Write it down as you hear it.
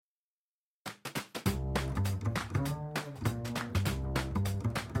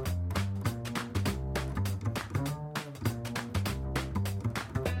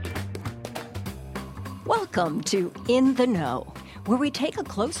Welcome to In the Know, where we take a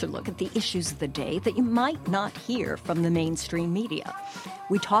closer look at the issues of the day that you might not hear from the mainstream media.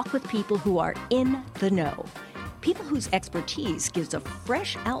 We talk with people who are in the know, people whose expertise gives a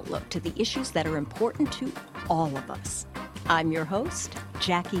fresh outlook to the issues that are important to all of us. I'm your host,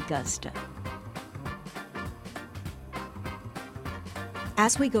 Jackie Guzda.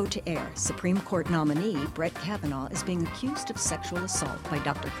 As we go to air, Supreme Court nominee Brett Kavanaugh is being accused of sexual assault by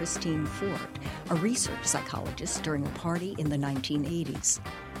Dr. Christine Ford, a research psychologist during a party in the 1980s.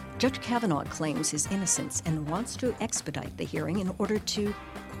 Judge Kavanaugh claims his innocence and wants to expedite the hearing in order to,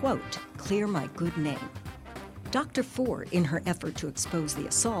 quote, clear my good name. Dr. Ford, in her effort to expose the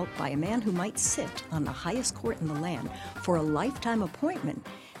assault by a man who might sit on the highest court in the land for a lifetime appointment,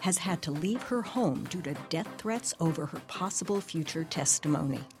 has had to leave her home due to death threats over her possible future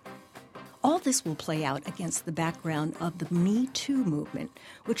testimony. All this will play out against the background of the Me Too movement,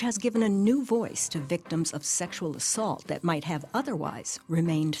 which has given a new voice to victims of sexual assault that might have otherwise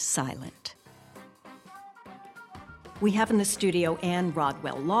remained silent. We have in the studio Ann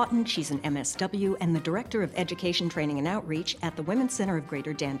Rodwell-Lawton. She's an MSW and the Director of Education, Training, and Outreach at the Women's Center of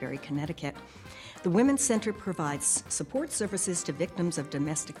Greater Danbury, Connecticut. The Women's Center provides support services to victims of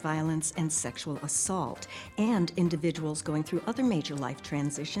domestic violence and sexual assault and individuals going through other major life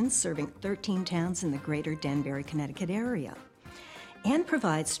transitions, serving 13 towns in the Greater Danbury, Connecticut area. Ann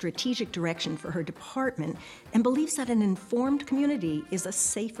provides strategic direction for her department and believes that an informed community is a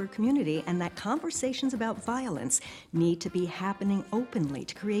safer community and that conversations about violence need to be happening openly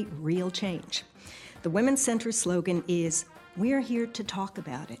to create real change. The Women's Center's slogan is, "We're here to talk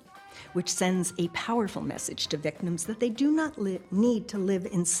about it," which sends a powerful message to victims that they do not need to live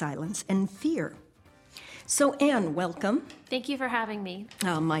in silence and fear. So, Ann, welcome. Thank you for having me.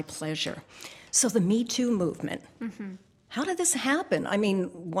 Oh, my pleasure. So the Me Too movement. Mm-hmm. How did this happen? I mean,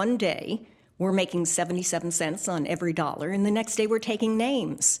 one day we're making 77 cents on every dollar, and the next day we're taking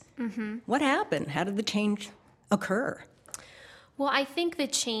names. Mm-hmm. What happened? How did the change occur? Well, I think the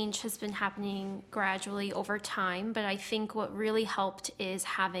change has been happening gradually over time, but I think what really helped is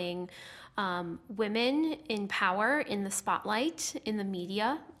having women in power, in the spotlight, in the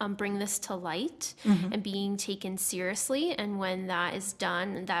media, bring this to light and being taken seriously. And when that is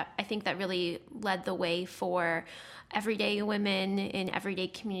done, I think that really led the way for everyday women in everyday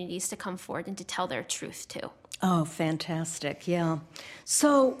communities to come forward and to tell their truth too. Oh, fantastic. Yeah.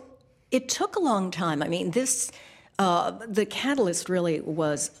 So it took a long time. I mean, the catalyst really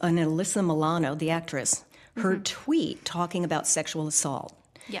was an Alyssa Milano, the actress, her tweet talking about sexual assault.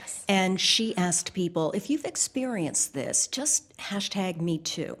 Yes. And she asked people, if you've experienced this, just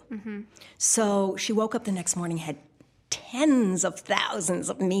 #MeToo. Mm-hmm. So she woke up the next morning, had tens of thousands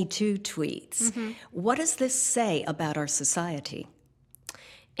of Me Too tweets. Mm-hmm. What does this say about our society?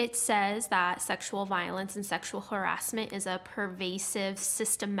 It says that sexual violence and sexual harassment is a pervasive,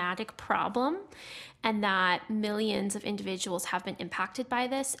 systematic problem, and that millions of individuals have been impacted by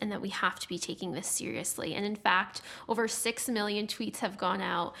this, and that we have to be taking this seriously. And in fact, over 6 million tweets have gone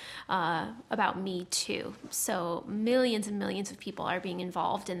out about Me Too. So millions and millions of people are being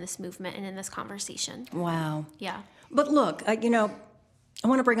involved in this movement and in this conversation. Wow. Yeah. But look, I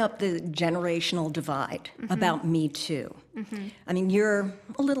want to bring up the generational divide about Me Too. Mm-hmm. I mean, you're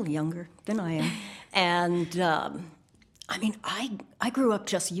a little younger than I am. And, I grew up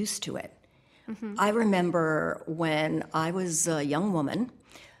just used to it. Mm-hmm. I remember when I was a young woman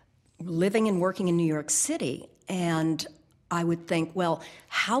living and working in New York City, and I would think, well,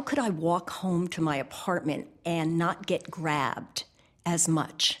 how could I walk home to my apartment and not get grabbed as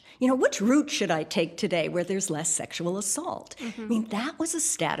much? Which route should I take today where there's less sexual assault? Mm-hmm. I mean, that was a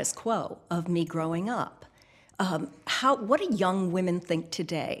status quo of me growing up. What do young women think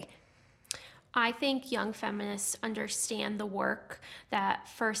today? I think young feminists understand the work that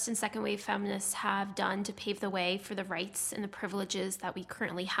first and second wave feminists have done to pave the way for the rights and the privileges that we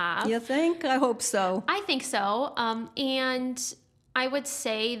currently have. You think? I hope so. I think so. And I would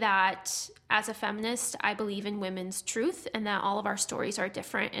say that as a feminist, I believe in women's truth and that all of our stories are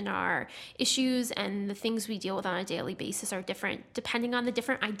different and our issues and the things we deal with on a daily basis are different depending on the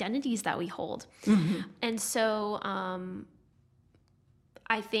different identities that we hold. Mm-hmm. And so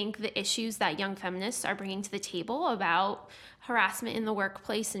I think the issues that young feminists are bringing to the table about harassment in the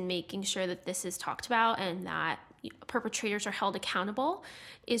workplace and making sure that this is talked about and that perpetrators are held accountable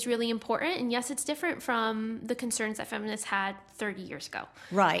is really important. And yes, it's different from the concerns that feminists had 30 years ago.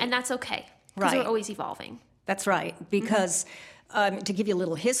 Right. And that's okay, because we're always evolving. That's right. Because to give you a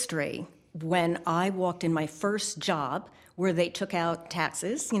little history, when I walked in my first job where they took out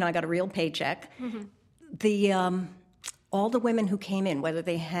taxes, I got a real paycheck, all the women who came in, whether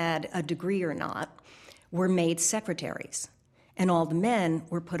they had a degree or not, were made secretaries, and all the men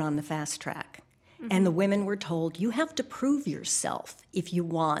were put on the fast track. And the women were told, you have to prove yourself if you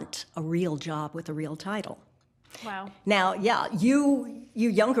want a real job with a real title. Wow. Now, yeah, you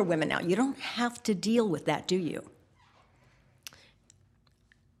younger women now, you don't have to deal with that, do you?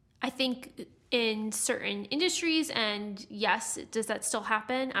 I think in certain industries, and yes, does that still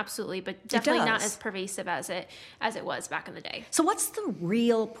happen? Absolutely, but definitely not as pervasive as it was back in the day. So what's the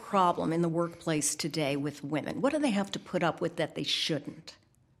real problem in the workplace today with women? What do they have to put up with that they shouldn't?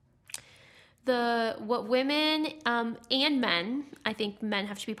 What women and men, I think men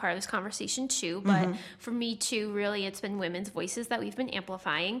have to be part of this conversation too, but for me too, really it's been women's voices that we've been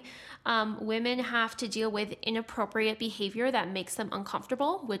amplifying. Women have to deal with inappropriate behavior that makes them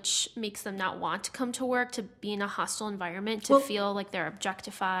uncomfortable, which makes them not want to come to work, to be in a hostile environment, to feel like they're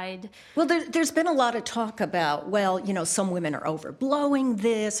objectified. Well, there's been a lot of talk about, some women are overblowing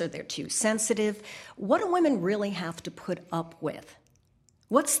this or they're too sensitive. What do women really have to put up with?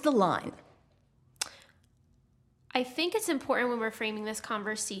 What's the line? I think it's important when we're framing this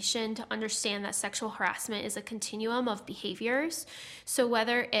conversation to understand that sexual harassment is a continuum of behaviors. So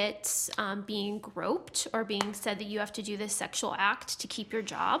whether it's being groped or being said that you have to do this sexual act to keep your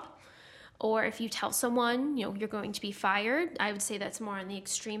job, or if you tell someone, you're going to be fired, I would say that's more on the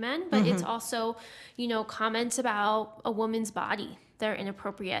extreme end. But it's also, comments about a woman's body that are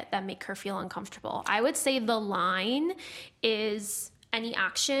inappropriate, that make her feel uncomfortable. I would say the line is any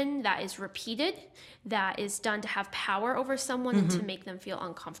action that is repeated, that is done to have power over someone and to make them feel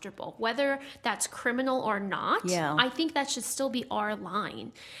uncomfortable. Whether that's criminal or not, I think that should still be our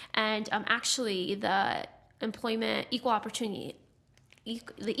line. And actually, the Employment Equal Opportunity,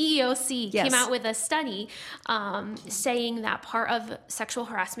 the EEOC came out with a study saying that part of sexual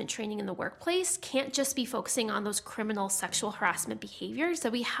harassment training in the workplace can't just be focusing on those criminal sexual harassment behaviors,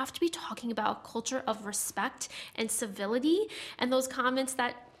 that we have to be talking about a culture of respect and civility and those comments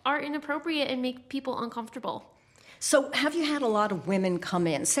that are inappropriate and make people uncomfortable. So have you had a lot of women come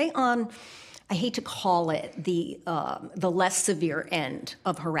in, say on, I hate to call it the less severe end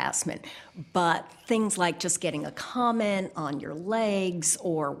of harassment, but things like just getting a comment on your legs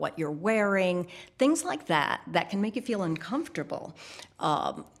or what you're wearing, things like that can make you feel uncomfortable.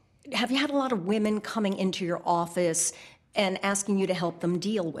 Have you had a lot of women coming into your office and asking you to help them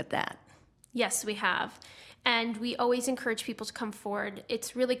deal with that? Yes, we have. And we always encourage people to come forward.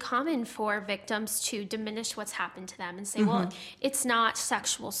 It's really common for victims to diminish what's happened to them and say, well, it's not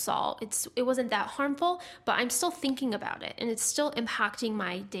sexual assault. It wasn't that harmful, but I'm still thinking about it and it's still impacting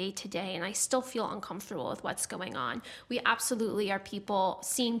my day to day and I still feel uncomfortable with what's going on. We absolutely are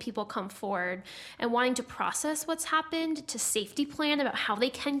seeing people come forward and wanting to process what's happened, to safety plan about how they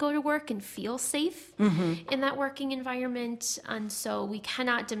can go to work and feel safe in that working environment. And so we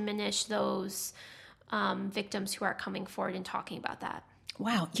cannot diminish those victims who are coming forward and talking about that.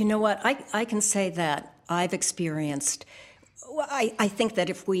 Wow. You know what? I can say that I've experienced, I think that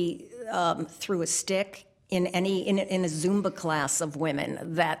if we threw a stick in a Zumba class of women,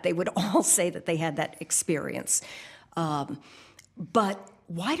 that they would all say that they had that experience. But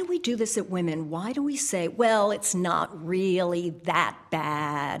why do we do this at women? Why do we say, well, it's not really that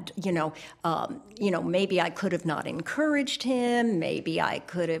bad? Maybe I could have not encouraged him. Maybe I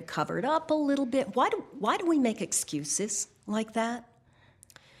could have covered up a little bit. Why do we make excuses like that?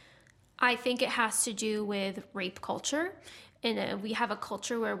 I think it has to do with rape culture. And we have a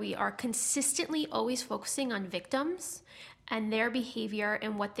culture where we are consistently always focusing on victims and their behavior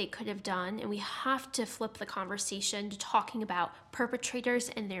and what they could have done. And we have to flip the conversation to talking about perpetrators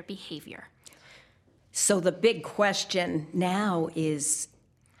and their behavior. So the big question now is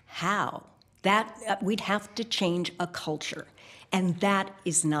how? That we'd have to change a culture. And that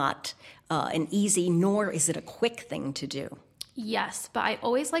is not an easy, nor is it a quick thing to do. Yes, but I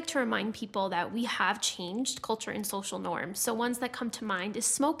always like to remind people that we have changed culture and social norms. So ones that come to mind is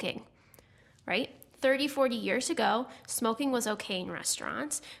smoking, right? 30, 40 years ago, smoking was okay in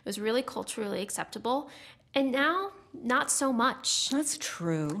restaurants. It was really culturally acceptable. And now, not so much. That's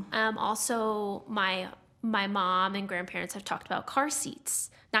true. Also, my mom and grandparents have talked about car seats.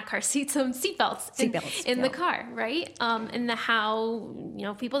 Not car seats, seatbelts in the car, right? And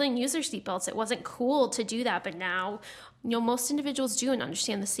how people didn't use their seatbelts. It wasn't cool to do that, but now most individuals do and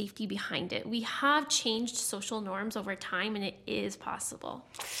understand the safety behind it. We have changed social norms over time, and it is possible.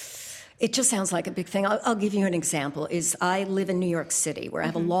 It just sounds like a big thing. I'll give you an example. I live in New York City, where I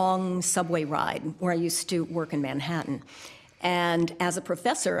have a long subway ride, where I used to work in Manhattan. And as a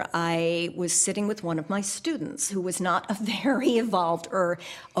professor, I was sitting with one of my students who was not a very evolved or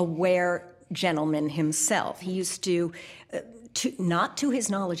aware gentleman himself. He used to not to his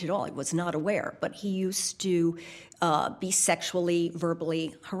knowledge at all, he was not aware, but he used to be sexually,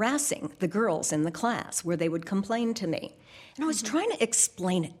 verbally harassing the girls in the class where they would complain to me. And I was trying to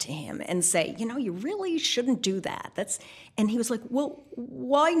explain it to him and say, you really shouldn't do that. And he was like, well,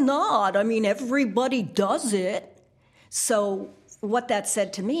 why not? I mean, everybody does it. So what that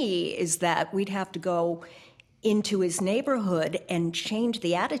said to me is that we'd have to go into his neighborhood and change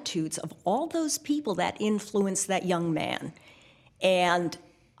the attitudes of all those people that influenced that young man. And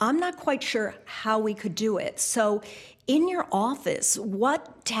I'm not quite sure how we could do it. So in your office,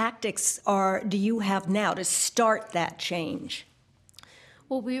 what tactics do you have now to start that change?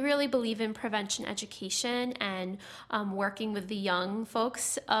 Well, we really believe in prevention education and working with the young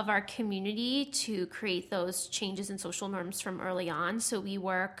folks of our community to create those changes in social norms from early on. So we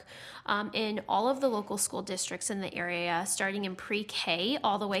work in all of the local school districts in the area, starting in pre-K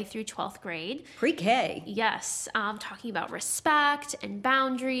all the way through 12th grade. Pre-K? Yes, talking about respect and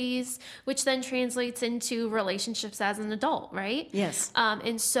boundaries, which then translates into relationships as an adult, right? Yes.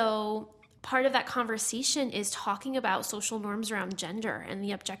 And so part of that conversation is talking about social norms around gender and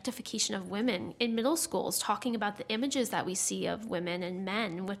the objectification of women in middle schools, talking about the images that we see of women and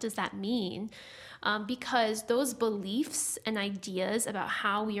men. What does that mean? Because those beliefs and ideas about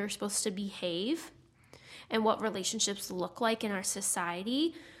how we are supposed to behave and what relationships look like in our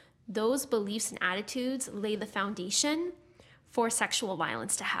society, those beliefs and attitudes lay the foundation for sexual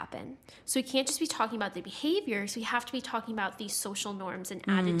violence to happen. So we can't just be talking about the behaviors, we have to be talking about these social norms and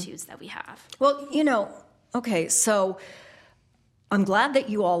attitudes that we have. Well, okay, so I'm glad that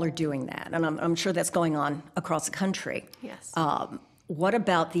you all are doing that, and I'm sure that's going on across the country. Yes. What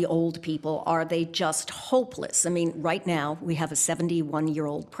about the old people? Are they just hopeless? I mean, right now we have a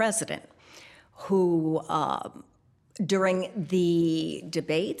 71-year-old president who, during the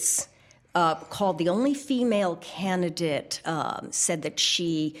debates, called the only female candidate, said that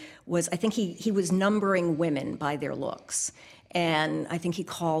she was, I think he was numbering women by their looks. And I think he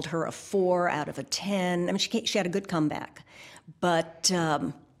called her a 4 out of a 10. I mean, she had a good comeback. But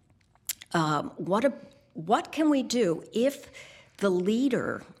what can we do if the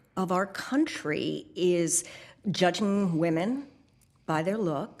leader of our country is judging women by their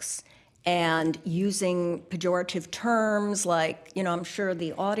looks and using pejorative terms like, I'm sure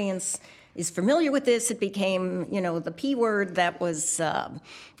the audience is familiar with this. It became, the P word that was,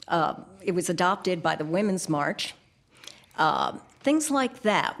 it was adopted by the Women's March. Things like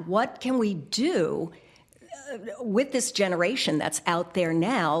that. What can we do with this generation that's out there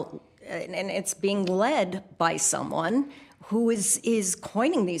now, and it's being led by someone who is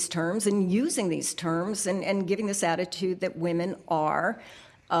coining these terms and using these terms and giving this attitude that women are,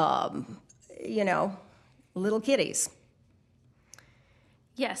 little kitties?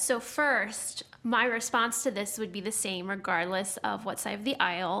 Yes, so first, my response to this would be the same regardless of what side of the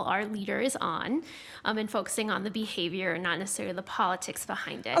aisle our leader is on, and focusing on the behavior, not necessarily the politics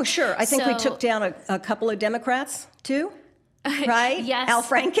behind it. Oh, sure. I think we took down a couple of Democrats, too, right? Yes. Al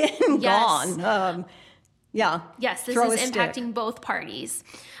Franken, yes. Gone. Yeah. Yes, this is impacting both parties.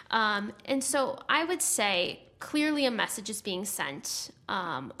 And so I would say clearly a message is being sent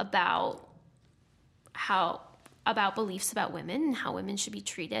about beliefs about women and how women should be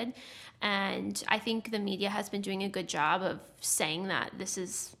treated. And I think the media has been doing a good job of saying that this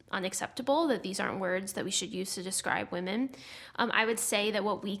is unacceptable, that these aren't words that we should use to describe women. I would say that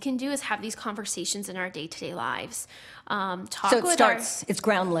what we can do is have these conversations in our day-to-day lives. It's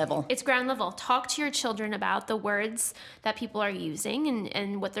ground level. It's ground level. Talk to your children about the words that people are using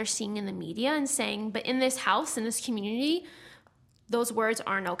and what they're seeing in the media and saying, but in this house, in this community, those words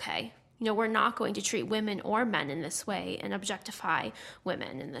aren't okay. We're not going to treat women or men in this way and objectify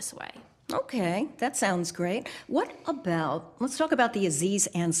women in this way. Okay, that sounds great. Let's talk about the Aziz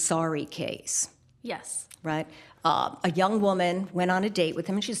Ansari case. Yes. Right? A young woman went on a date with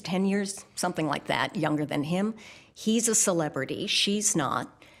him, and she's 10 years, something like that, younger than him. He's a celebrity. She's not.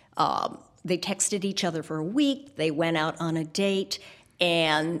 They texted each other for a week. They went out on a date.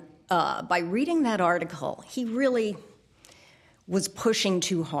 And by reading that article, he really was pushing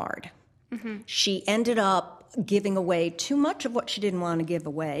too hard. Mm-hmm. She ended up giving away too much of what she didn't want to give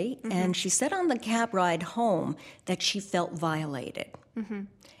away, mm-hmm. and she said on the cab ride home that she felt violated, mm-hmm.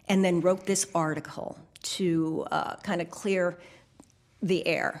 and then wrote this article to kind of clear the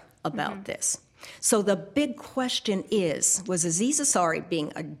air about mm-hmm. this. So the big question is, was Aziz Ansari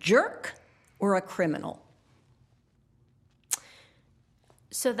being a jerk or a criminal?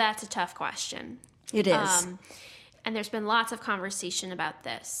 So that's a tough question. It is. And there's been lots of conversation about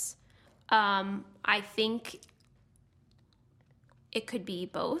this. I think it could be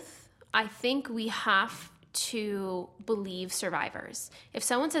both. I think we have to believe survivors. If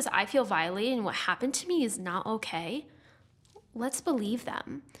someone says, I feel violated and what happened to me is not okay, let's believe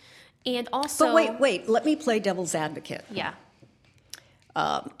them. And also... But wait, let me play devil's advocate. Yeah.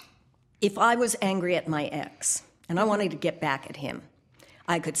 If I was angry at my ex and I wanted to get back at him,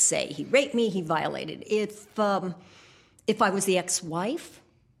 I could say he raped me, he violated. If I was the ex-wife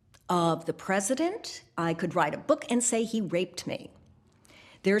of the president, I could write a book and say he raped me.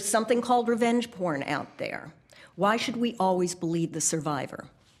 There's something called revenge porn out there. Why should we always believe the survivor?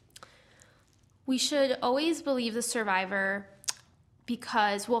 We should always believe the survivor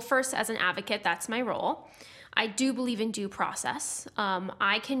because, well, first, as an advocate, that's my role. I do believe in due process.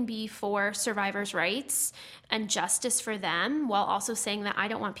 I can be for survivors' rights and justice for them while also saying that I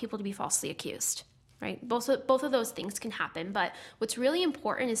don't want people to be falsely accused, right? Both of those things can happen. But what's really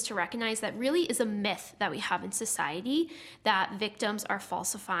important is to recognize that really is a myth that we have in society that victims are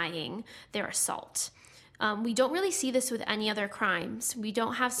falsifying their assault. We don't really see this with any other crimes. We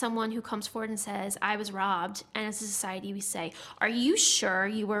don't have someone who comes forward and says, I was robbed. And as a society, we say, are you sure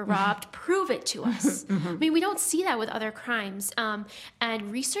you were robbed? Prove it to us. I mean, we don't see that with other crimes.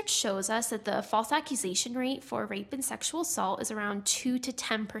 And research shows us that the false accusation rate for rape and sexual assault is around 2 to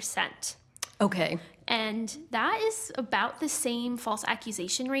 10%. Okay. And that is about the same false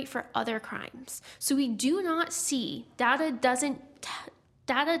accusation rate for other crimes. So we do not see, data doesn't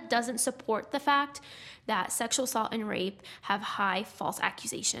support the fact that sexual assault and rape have high false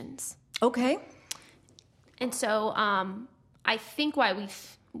accusations. Okay. And so I think why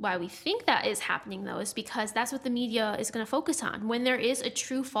we think that is happening, though, is because that's what the media is going to focus on. When there is a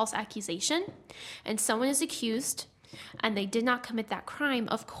true false accusation and someone is accused and they did not commit that crime,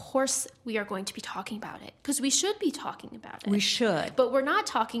 of course we are going to be talking about it because we should be talking about it. We should. But we're not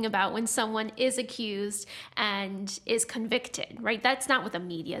talking about when someone is accused and is convicted, right? That's not what the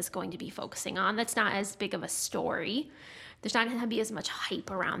media is going to be focusing on. That's not as big of a story. There's not going to be as much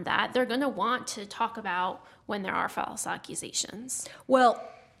hype around that. They're going to want to talk about when there are false accusations. Well,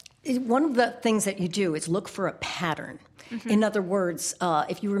 one of the things that you do is look for a pattern. Mm-hmm. In other words,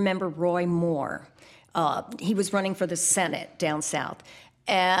 if you remember Roy Moore, he was running for the Senate down south,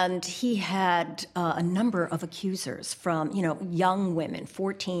 and he had a number of accusers from, young women,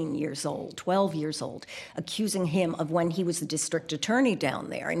 14 years old, 12 years old, accusing him of when he was the district attorney down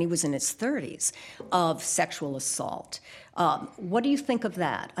there, and he was in his 30s, of sexual assault. What do you think of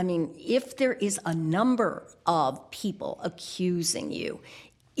that? I mean, if there is a number of people accusing you,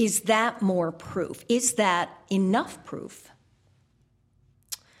 is that more proof? Is that enough proof?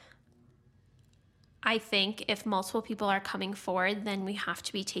 I think if multiple people are coming forward, then we have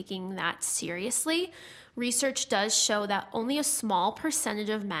to be taking that seriously. Research does show that only a small percentage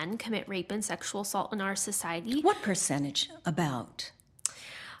of men commit rape and sexual assault in our society. What percentage about?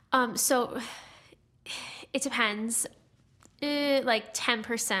 So it depends. Like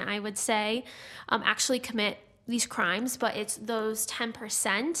 10%, I would say, actually commit these crimes, but it's those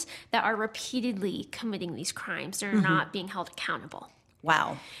 10% that are repeatedly committing these crimes. They're not being held accountable.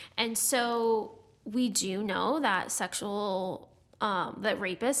 Wow. And so we do know that that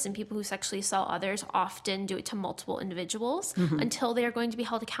rapists and people who sexually assault others often do it to multiple individuals until they are going to be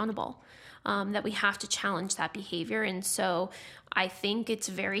held accountable, that we have to challenge that behavior. And so I think it's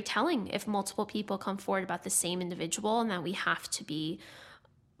very telling if multiple people come forward about the same individual and that we have to be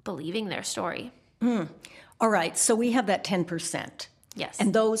believing their story. All right, so we have that 10%. Yes.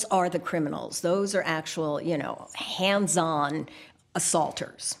 And those are the criminals. Those are actual, hands-on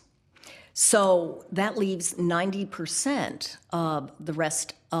assaulters. So that leaves 90% of the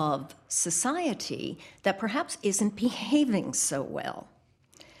rest of society that perhaps isn't behaving so well.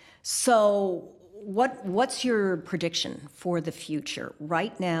 So what's your prediction for the future?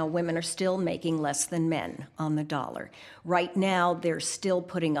 Right now, women are still making less than men on the dollar. Right now, they're still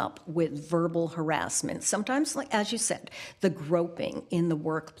putting up with verbal harassment. Sometimes, like as you said, the groping in the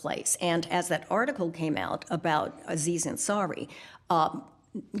workplace. And as that article came out about Aziz Ansari,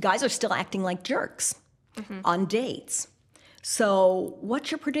 guys are still acting like jerks on dates. So what's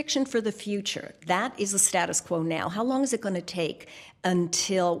your prediction for the future? That is the status quo now. How long is it going to take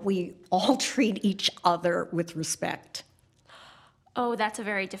until we all treat each other with respect? Oh, that's a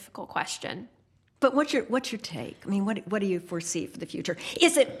very difficult question. But what's your take? I mean, what do you foresee for the future?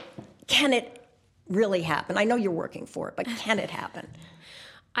 Can it really happen? I know you're working for it, but can it happen?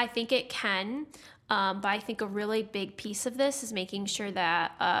 I think it can. But I think a really big piece of this is making sure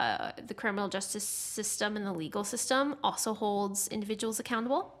that the criminal justice system and the legal system also holds individuals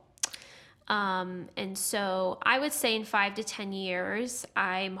accountable. And so I would say in 5 to 10 years,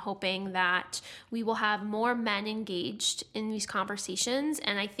 I'm hoping that we will have more men engaged in these conversations.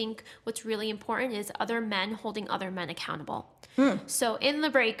 And I think what's really important is other men holding other men accountable. So in the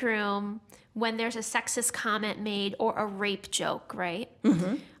break room, when there's a sexist comment made or a rape joke, right?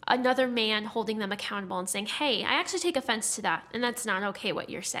 Another man holding them accountable and saying, hey, I actually take offense to that, and that's not okay what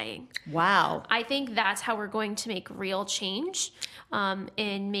you're saying. Wow. I think that's how we're going to make real change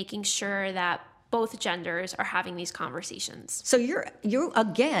in making sure that both genders are having these conversations. So you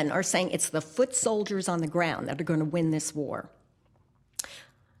again are saying it's the foot soldiers on the ground that are going to win this war.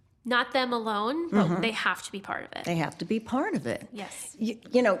 Not them alone, but they have to be part of it. They have to be part of it. Yes.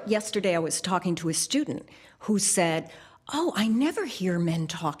 You know, yesterday I was talking to a student who said, oh, I never hear men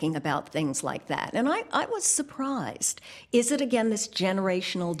talking about things like that. And I was surprised. Is it, again, this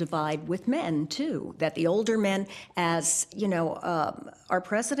generational divide with men, too? That the older men, as, you know, our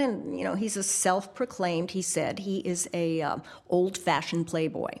president, you know, he's a self-proclaimed, he said, he is a old-fashioned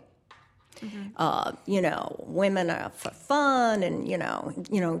playboy. You know, women are for fun and, you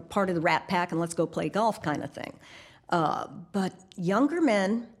know, part of the Rat Pack and let's go play golf kind of thing. But younger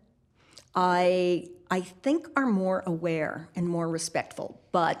men, I think are more aware and more respectful,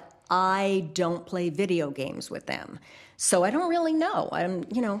 but I don't play video games with them. So I don't really know.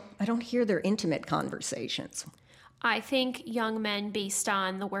 I don't hear their intimate conversations. I think young men, based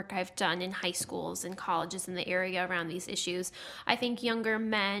on the work I've done in high schools and colleges in the area around these issues, I think younger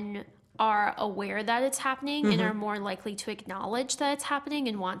men are aware that it's happening and are more likely to acknowledge that it's happening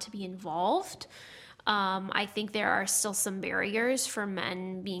and want to be involved. I think there are still some barriers for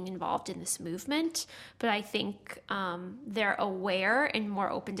men being involved in this movement, but I think they're aware and more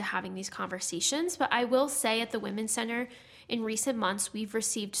open to having these conversations. But I will say at the Women's Center, in recent months, we've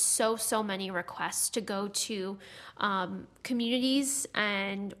received so many requests to go to communities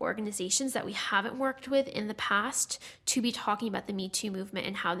and organizations that we haven't worked with in the past to be talking about the Me Too movement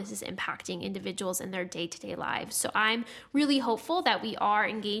and how this is impacting individuals in their day-to-day lives. So I'm really hopeful that we are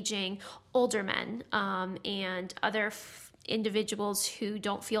engaging older men and other individuals who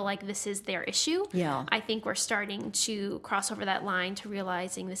don't feel like this is their issue. Yeah. I think we're starting to cross over that line to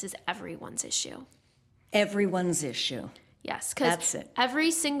realizing this is everyone's issue. Everyone's issue. Yes, because every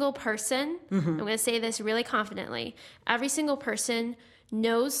single person, I'm going to say this really confidently, every single person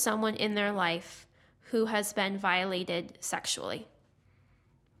knows someone in their life who has been violated sexually.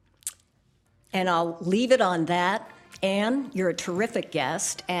 And I'll leave it on that. Ann, you're a terrific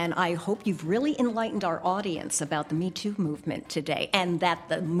guest, and I hope you've really enlightened our audience about the Me Too movement today and that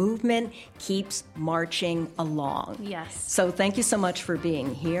the movement keeps marching along. Yes. So thank you so much for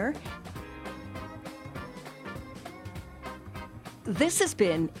being here. This has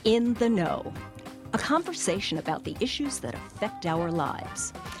been In the Know, a conversation about the issues that affect our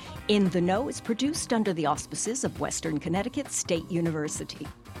lives. In the Know is produced under the auspices of Western Connecticut State University.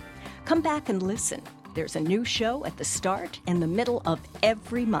 Come back and listen. There's a new show at the start and the middle of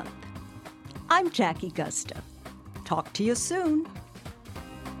every month. I'm Jackie Guzda. Talk to you soon.